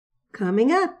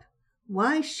Coming up,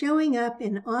 why showing up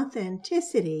in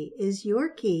authenticity is your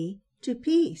key to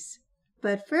peace.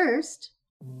 But first,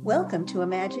 welcome to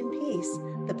Imagine Peace,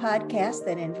 the podcast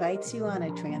that invites you on a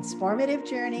transformative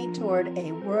journey toward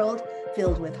a world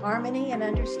filled with harmony and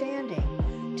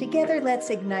understanding. Together, let's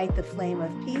ignite the flame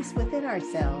of peace within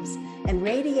ourselves and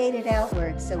radiate it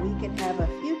outward so we can have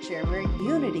a future where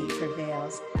unity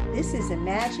prevails. This is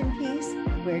Imagine Peace,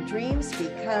 where dreams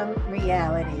become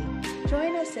reality.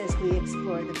 Join us as we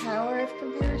explore the power of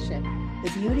compassion, the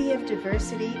beauty of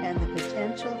diversity, and the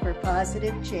potential for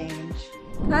positive change.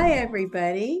 Hi,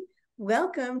 everybody.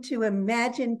 Welcome to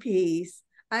Imagine Peace.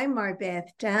 I'm Marbeth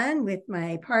Dunn with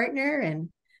my partner and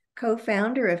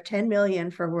co-founder of 10 Million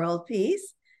for World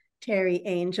Peace, Terry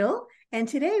Angel. And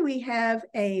today we have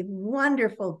a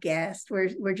wonderful guest.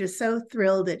 We're just so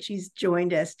thrilled that she's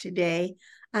joined us today.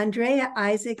 Andrea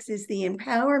Isaacs is the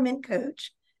empowerment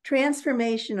coach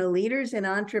transformational leaders and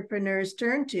entrepreneurs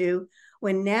turn to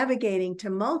when navigating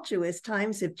tumultuous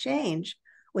times of change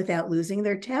without losing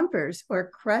their tempers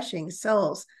or crushing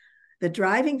souls. The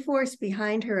driving force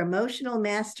behind her Emotional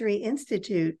Mastery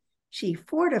Institute, she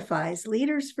fortifies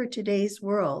leaders for today's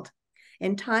world.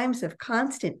 In times of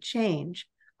constant change,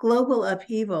 global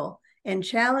upheaval, and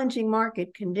challenging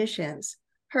market conditions,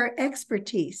 her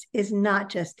expertise is not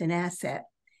just an asset,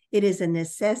 it is a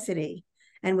necessity.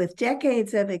 And with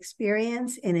decades of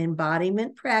experience in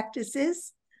embodiment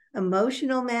practices,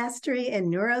 emotional mastery,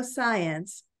 and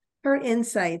neuroscience, her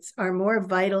insights are more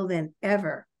vital than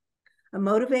ever. A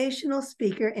motivational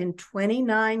speaker in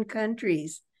 29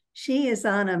 countries, she is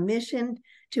on a mission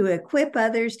to equip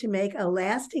others to make a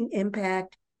lasting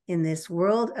impact in this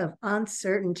world of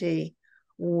uncertainty.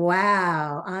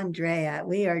 Wow, Andrea,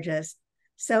 we are just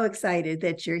so excited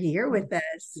that you're here with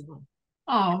us.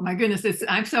 Oh, my goodness.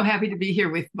 I'm so happy to be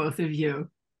here with both of you.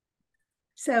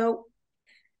 So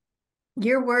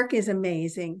your work is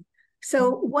amazing.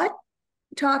 So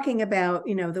talking about,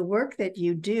 the work that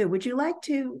you do, would you like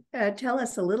to tell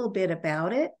us a little bit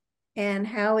about it and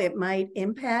how it might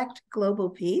impact global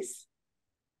peace?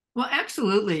 Well,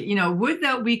 absolutely. Would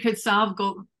that we could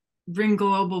bring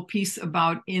global peace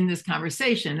about in this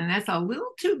conversation, and that's a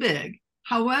little too big.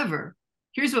 However,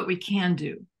 here's what we can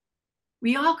do.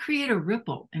 We all create a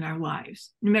ripple in our lives.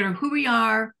 No matter who we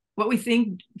are, what we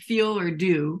think, feel, or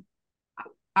do,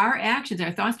 our actions,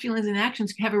 our thoughts, feelings, and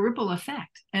actions have a ripple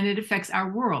effect, and it affects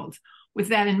our world. With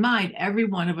that in mind, every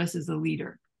one of us is a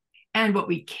leader. And what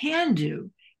we can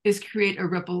do is create a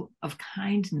ripple of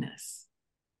kindness.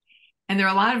 And there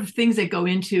are a lot of things that go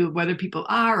into whether people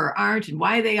are or aren't, and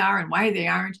why they are and why they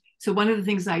aren't. So one of the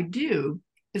things I do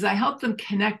is I help them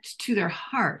connect to their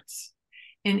hearts.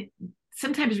 And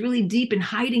sometimes really deep and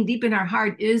hiding deep in our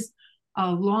heart is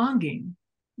a longing,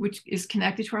 which is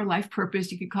connected to our life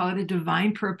purpose. You could call it a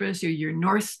divine purpose or your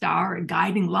North Star, a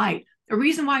guiding light, a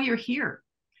reason why you're here.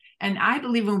 And I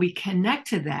believe when we connect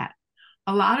to that,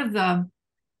 a lot of the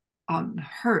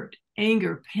hurt,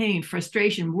 anger, pain,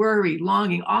 frustration, worry,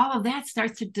 longing, all of that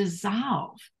starts to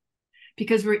dissolve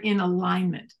because we're in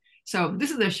alignment. So this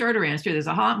is the shorter answer. There's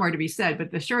a lot more to be said,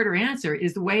 but the shorter answer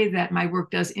is the way that my work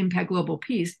does impact global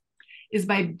peace is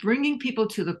by bringing people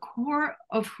to the core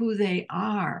of who they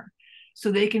are so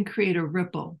they can create a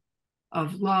ripple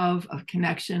of love, of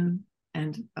connection,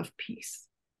 and of peace.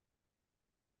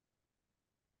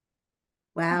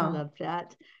 Wow. I love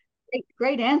that.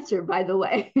 Great answer, by the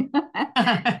way.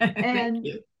 Thank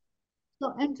you.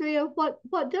 So, Andrea, what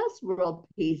does world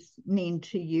peace mean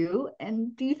to you?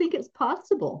 And do you think it's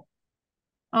possible?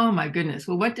 Oh, my goodness.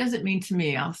 Well, what does it mean to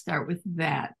me? I'll start with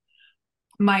that.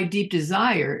 My deep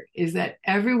desire is that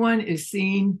everyone is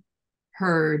seen,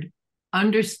 heard,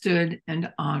 understood,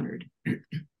 and honored.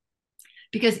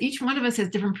 Because each one of us has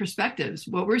different perspectives.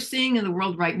 What we're seeing in the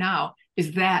world right now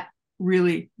is that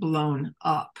really blown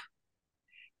up.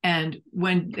 And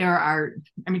when there are,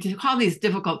 to call these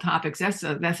difficult topics, that's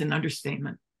an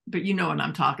understatement, but you know what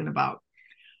I'm talking about.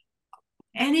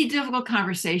 Any difficult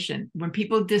conversation, when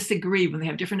people disagree, when they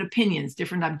have different opinions,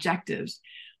 different objectives,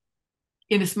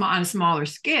 on a smaller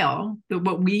scale, but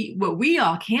what we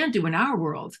all can do in our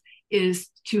world is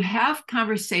to have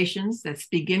conversations that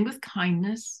begin with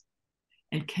kindness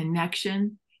and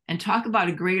connection and talk about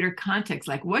a greater context,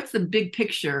 like what's the big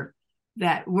picture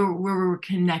that where we're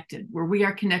connected, where we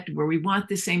are connected, where we want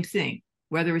the same thing,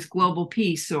 whether it's global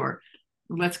peace or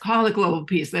let's call it global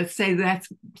peace. Let's say that's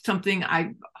something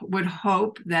I would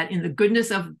hope that in the goodness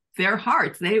of their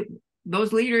hearts,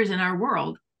 those leaders in our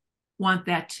world want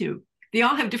that too. They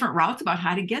all have different routes about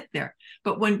how to get there.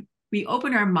 But when we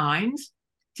open our minds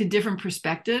to different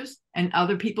perspectives and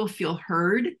other people feel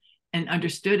heard and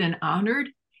understood and honored,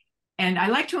 And I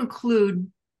like to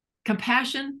include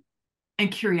compassion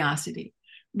and curiosity.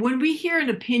 When we hear an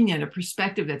opinion, a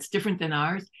perspective that's different than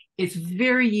ours, it's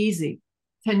very easy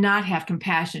to not have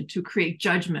compassion, to create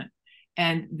judgment.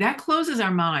 And that closes our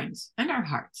minds and our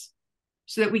hearts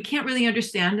so that we can't really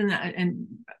understand. And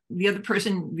the other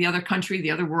person, the other country,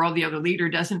 the other world, the other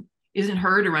leader isn't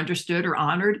heard or understood or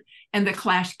honored. And the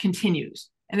clash continues.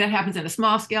 And that happens on a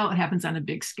small scale. It happens on a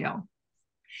big scale.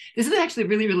 This is actually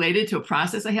really related to a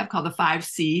process I have called the 5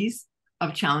 C's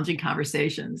of challenging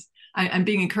conversations. I'm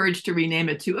being encouraged to rename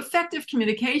it to effective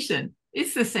communication.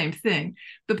 It's the same thing.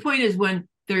 The point is, when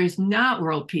there's not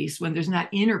world peace, when there's not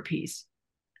inner peace,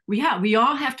 we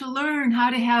all have to learn how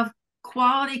to have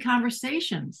quality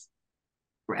conversations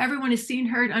where everyone is seen,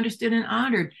 heard, understood, and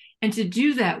honored. And to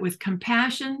do that with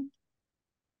compassion,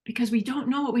 because we don't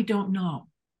know what we don't know.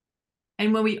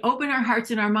 And when we open our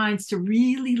hearts and our minds to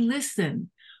really listen,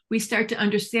 we start to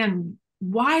understand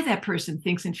why that person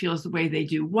thinks and feels the way they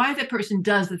do, why that person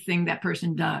does the thing that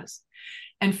person does.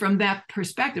 And from that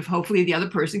perspective, hopefully the other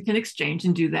person can exchange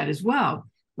and do that as well.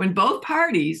 When both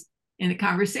parties in a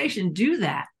conversation do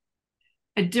that,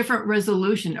 a different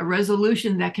resolution, a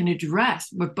resolution that can address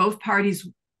what both parties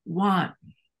want,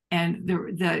 and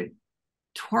the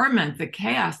torment, the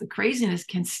chaos, the craziness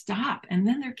can stop, and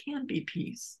then there can be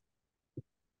peace.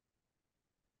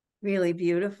 Really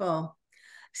beautiful.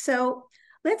 So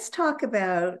let's talk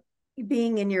about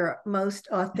being in your most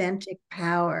authentic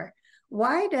power.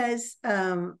 Why does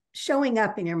showing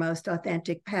up in your most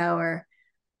authentic power,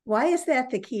 why is that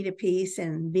the key to peace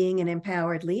and being an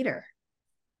empowered leader?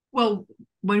 Well,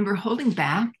 when we're holding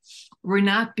back, we're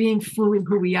not being fully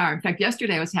who we are. In fact,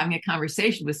 yesterday I was having a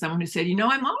conversation with someone who said,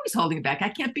 I'm always holding back. I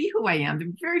can't be who I am. There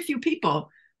are very few people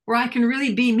where I can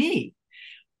really be me.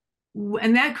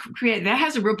 And that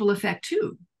has a ripple effect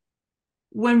too.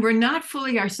 When we're not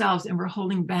fully ourselves and we're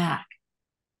holding back,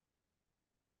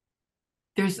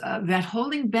 there's that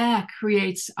holding back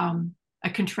creates a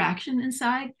contraction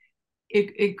inside.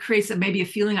 It creates maybe a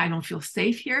feeling I don't feel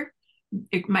safe here.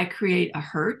 It might create a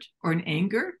hurt or an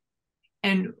anger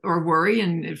or worry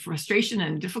and frustration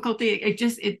and difficulty.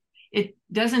 It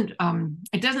doesn't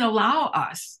allow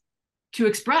us to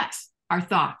express our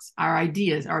thoughts, our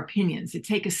ideas, our opinions, to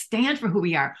take a stand for who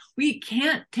we are. We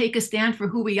can't take a stand for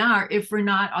who we are if we're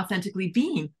not authentically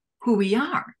being who we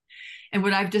are. And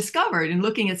what I've discovered in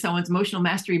looking at someone's emotional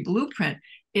mastery blueprint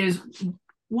is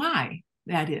why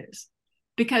that is.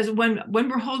 Because when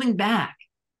we're holding back,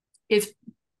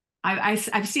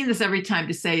 I've seen this every time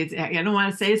to say, I don't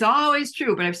want to say it's always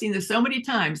true, but I've seen this so many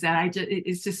times that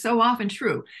it's just so often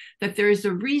true that there is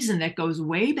a reason that goes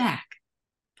way back,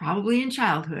 probably in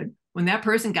childhood, when that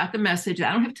person got the message,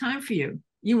 I don't have time for you.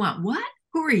 You want what?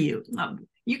 Who are you? No,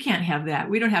 you can't have that.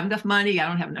 We don't have enough money. I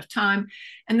don't have enough time.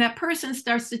 And that person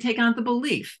starts to take on the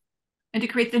belief and to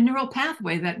create the neural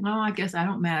pathway that, I guess I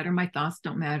don't matter. My thoughts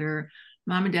don't matter.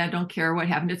 Mom and dad don't care what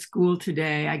happened at school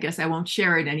today. I guess I won't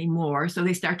share it anymore. So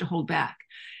they start to hold back.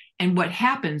 And what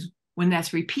happens when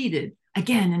that's repeated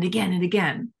again and again and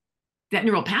again, that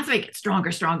neural pathway gets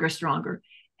stronger, stronger, stronger.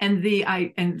 And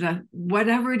the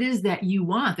whatever it is that you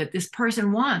want, that this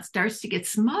person wants, starts to get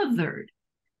smothered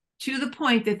to the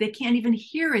point that they can't even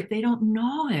hear it. They don't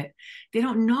know it. They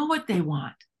don't know what they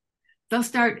want. They'll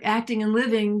start acting and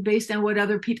living based on what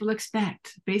other people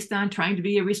expect, based on trying to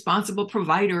be a responsible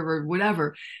provider or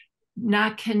whatever,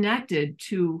 not connected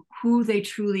to who they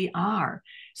truly are.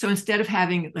 So instead of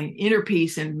having like inner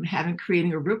peace and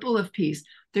creating a ripple of peace,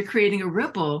 they're creating a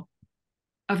ripple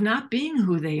of not being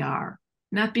who they are,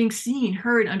 not being seen,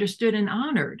 heard, understood, and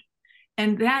honored.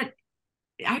 And that,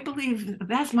 I believe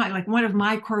that's one of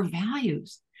my core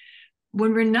values.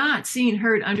 When we're not seen,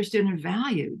 heard, understood, and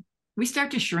valued, we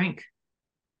start to shrink.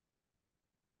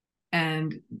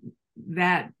 And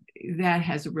that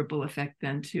has a ripple effect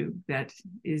then too. That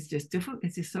is just difficult.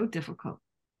 It's just so difficult.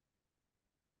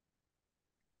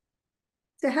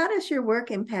 So how does your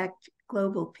work impact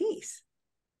global peace?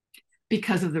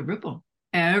 Because of the ripple.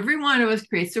 Every one of us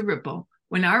creates a ripple.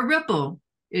 When our ripple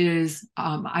is,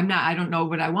 I don't know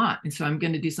what I want. And so I'm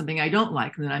going to do something I don't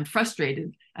like. And then I'm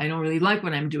frustrated. I don't really like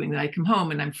what I'm doing. Then I come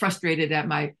home and I'm frustrated at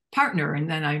my partner.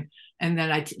 And then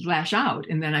I lash out,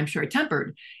 and then I'm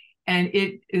short-tempered.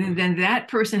 And then that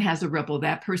person has a ripple.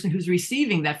 That person who's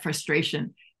receiving that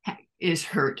frustration is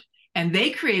hurt. And they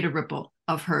create a ripple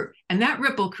of hurt. And that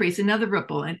ripple creates another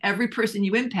ripple. And every person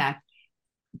you impact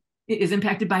is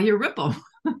impacted by your ripple.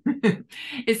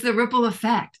 It's the ripple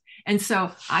effect. And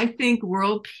so I think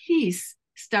world peace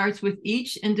starts with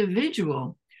each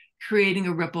individual creating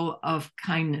a ripple of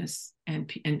kindness and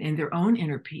their own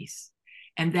inner peace.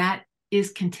 And that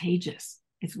is contagious.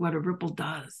 It's what a ripple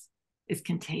does. is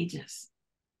contagious.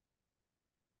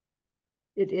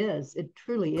 It is. It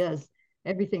truly is.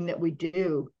 Everything that we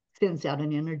do sends out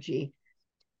an energy.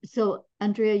 So,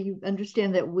 Andrea, you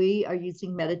understand that we are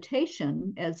using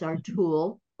meditation as our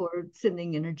tool for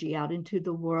sending energy out into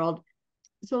the world.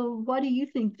 So, why do you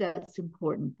think that's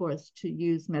important for us to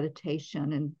use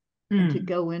meditation and to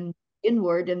go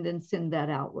inward and then send that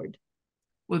outward?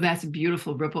 Well, that's a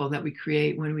beautiful ripple that we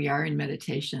create when we are in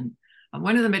meditation.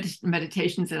 One of the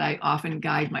meditations that I often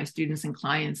guide my students and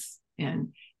clients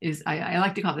in is I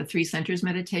like to call it the 3 centers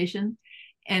meditation.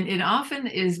 And it often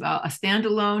is a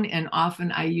standalone, and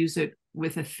often I use it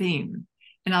with a theme.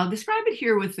 And I'll describe it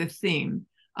here with the theme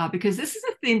because this is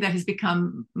a theme that has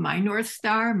become my North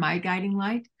Star, my guiding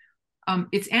light.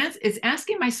 It's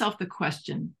asking myself the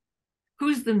question,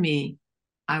 who's the me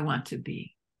I want to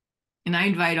be? And I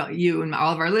invite you and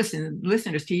all of our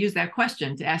listeners to use that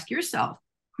question, to ask yourself,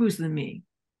 who's the me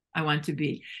I want to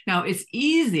be? Now, it's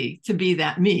easy to be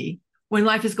that me when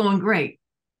life is going great.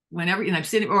 Whenever, and I'm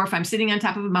sitting, or if I'm sitting on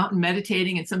top of a mountain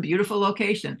meditating in some beautiful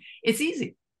location, it's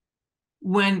easy.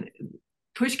 When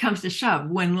push comes to shove,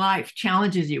 when life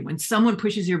challenges you, when someone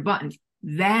pushes your buttons,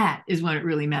 that is when it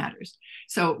really matters.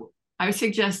 So I would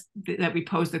suggest that we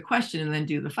pose the question and then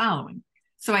do the following.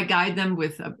 So I guide them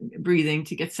with breathing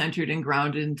to get centered and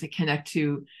grounded and to connect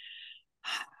to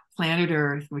planet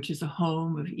Earth, which is a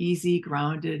home of easy,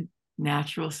 grounded,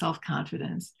 natural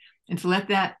self-confidence, and to let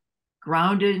that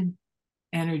grounded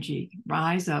energy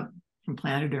rise up from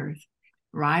planet Earth,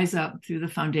 rise up through the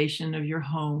foundation of your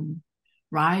home,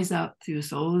 rise up through the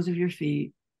soles of your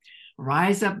feet,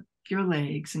 rise up your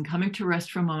legs, and coming to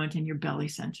rest for a moment in your belly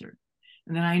center.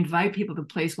 And then I invite people to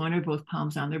place one or both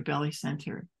palms on their belly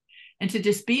center and to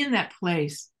just be in that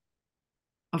place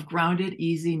of grounded,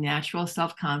 easy, natural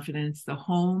self-confidence, the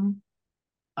home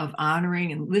of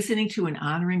honoring and listening to and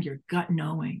honoring your gut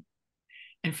knowing.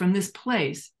 And from this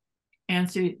place,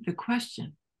 answer the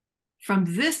question,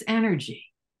 from this energy,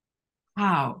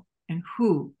 how and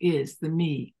who is the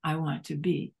me I want to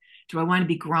be? Do I want to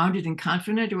be grounded and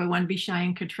confident? Or do I want to be shy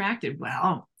and contracted?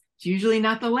 Well, it's usually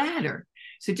not the latter.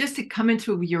 So just to come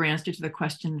into your answer to the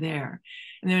question there,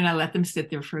 and then I let them sit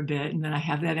there for a bit, and then I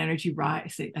have that energy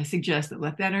rise. I suggest that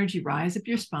let that energy rise up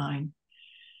your spine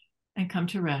and come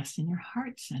to rest in your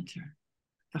heart center,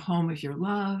 the home of your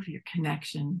love, your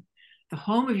connection, the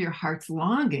home of your heart's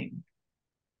longing,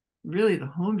 really the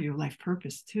home of your life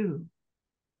purpose too,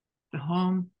 the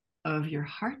home of your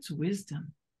heart's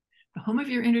wisdom, the home of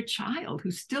your inner child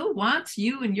who still wants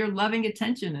you and your loving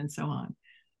attention and so on,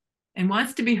 and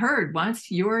wants to be heard, wants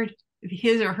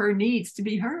his or her needs to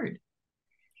be heard.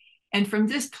 And from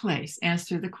this place,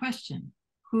 answer the question,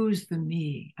 who's the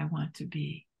me I want to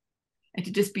be? And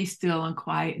to just be still and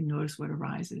quiet and notice what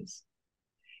arises.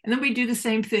 And then we do the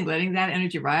same thing, letting that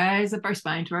energy rise up our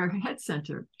spine to our head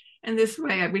center. And this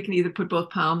way we can either put both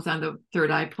palms on the third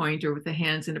eye point or with the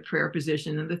hands in a prayer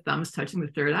position and the thumbs touching the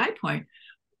third eye point.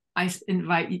 I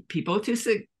invite people to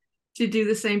do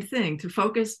the same thing, to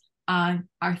focus on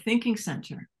our thinking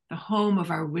center, the home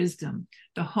of our wisdom,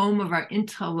 the home of our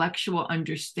intellectual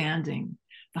understanding,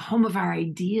 the home of our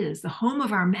ideas, the home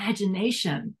of our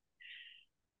imagination,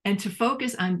 and to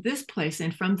focus on this place.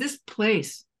 And from this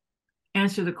place,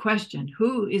 answer the question,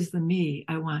 who is the me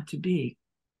I want to be?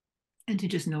 And to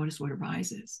just notice what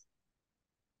arises.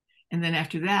 And then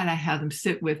after that, I have them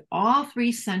sit with all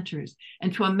 3 centers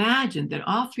and to imagine that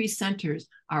all 3 centers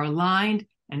are aligned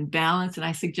and balanced. And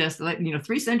I suggest,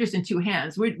 3 centers in 2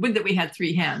 hands. Would that we had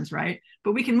 3 hands, right?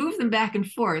 But we can move them back and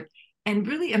forth and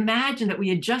really imagine that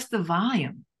we adjust the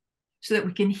volume so that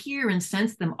we can hear and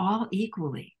sense them all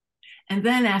equally. And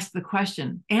then answer the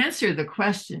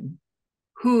question,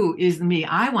 who is the me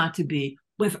I want to be,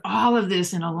 with all of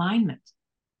this in alignment?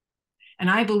 And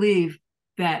I believe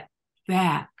that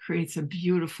creates a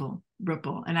beautiful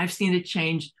ripple. And I've seen it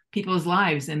change people's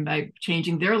lives. And by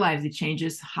changing their lives, it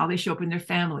changes how they show up in their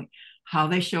family, how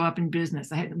they show up in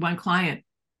business. I had one client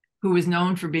who was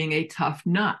known for being a tough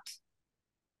nut.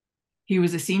 He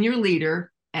was a senior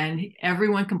leader and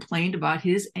everyone complained about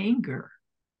his anger.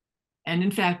 And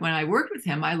in fact, when I worked with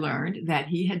him, I learned that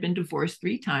he had been divorced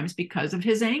 3 times because of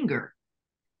his anger.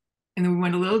 And then we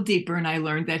went a little deeper and I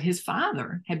learned that his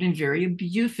father had been very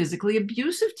physically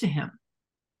abusive to him.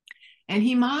 And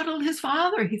he modeled his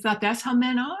father. He thought that's how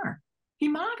men are. He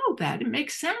modeled that. It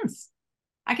makes sense.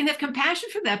 I can have compassion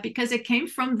for that because it came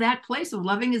from that place of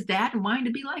loving his dad and wanting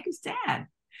to be like his dad.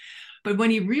 But when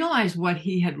he realized what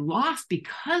he had lost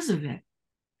because of it,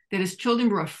 that his children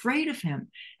were afraid of him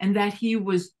and that he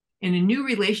was in a new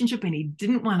relationship and he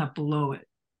didn't want to blow it.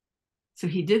 So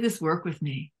he did this work with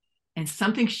me and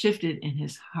something shifted in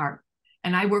his heart.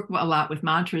 And I work a lot with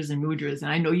mantras and mudras.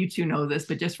 And I know you two know this,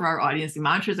 but just for our audience, the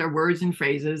mantras are words and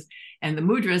phrases, and the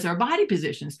mudras are body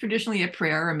positions, traditionally a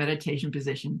prayer or meditation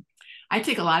position. I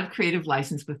take a lot of creative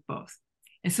license with both.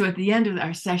 And so at the end of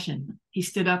our session, he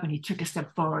stood up and he took a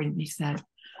step forward and he said,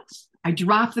 I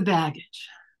dropped the baggage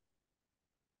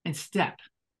and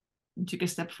took a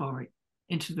step forward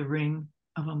into the ring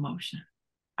of emotion.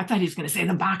 I thought he was going to say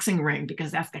the boxing ring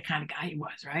because that's the kind of guy he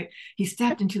was, right? He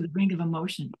stepped into the ring of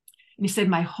emotion and he said,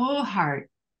 my whole heart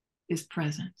is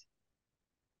present.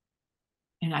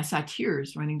 And I saw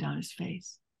tears running down his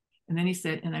face. And then he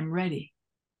said, and I'm ready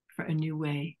for a new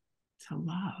way to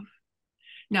love.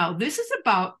 Now, this is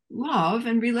about love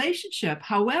and relationship.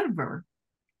 However,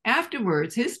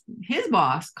 afterwards, his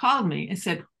boss called me and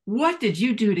said, what did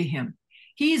you do to him?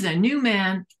 He's a new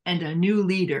man and a new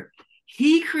leader.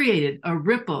 He created a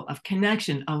ripple of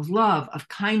connection, of love, of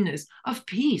kindness, of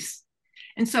peace.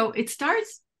 And so it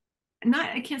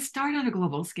can't start on a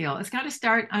global scale. It's got to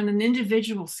start on an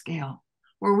individual scale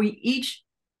where we each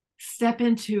step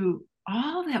into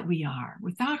all that we are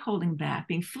without holding back,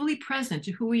 being fully present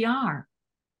to who we are,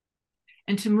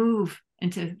 and to move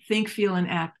and to think, feel, and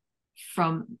act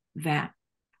from that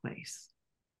place.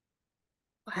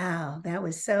 Wow, that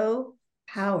was so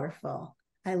powerful.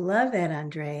 I love that,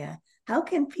 Andrea. How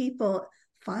can people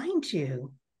find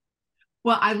you?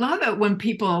 Well, I love it when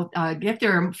people get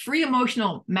their free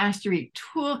emotional mastery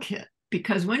toolkit,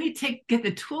 because when you get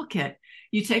the toolkit,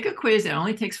 you take a quiz that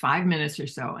only takes 5 minutes or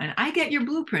so, and I get your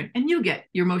blueprint and you get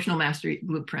your emotional mastery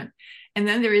blueprint. And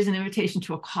then there is an invitation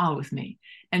to a call with me.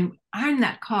 And on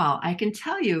that call, I can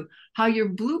tell you how your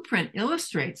blueprint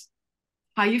illustrates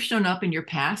how you've shown up in your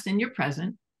past and your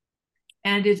present.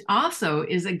 And it also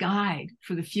is a guide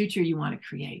for the future you want to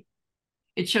create.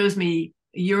 It shows me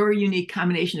your unique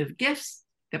combination of gifts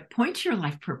that point to your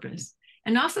life purpose,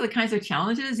 and also the kinds of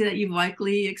challenges that you've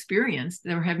likely experienced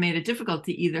that have made it difficult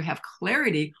to either have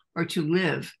clarity or to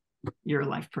live your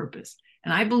life purpose.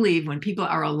 And I believe when people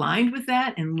are aligned with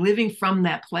that and living from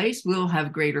that place, we'll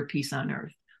have greater peace on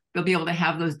earth. They'll be able to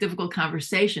have those difficult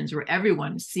conversations where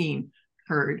everyone is seen,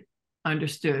 heard,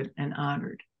 understood, and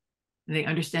honored. And they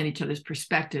understand each other's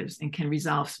perspectives and can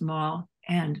resolve small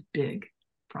and big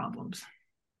problems.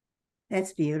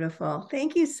 That's beautiful.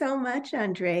 Thank you so much,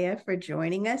 Andrea, for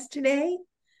joining us today.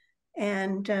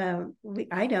 And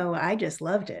I know I just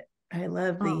loved it. I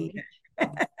love Me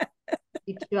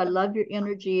too. I love your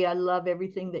energy. I love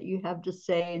everything that you have to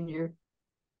say, and your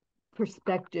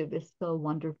perspective is so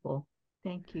wonderful.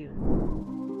 Thank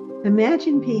you.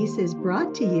 Imagine Peace is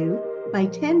brought to you by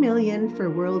 10 Million for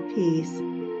World Peace.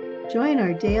 Join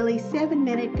our daily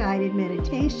 7-minute guided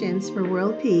meditations for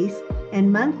world peace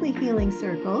and monthly healing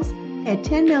circles at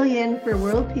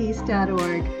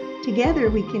 10millionforworldpeace.org. Together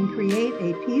we can create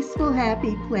a peaceful,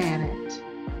 happy planet.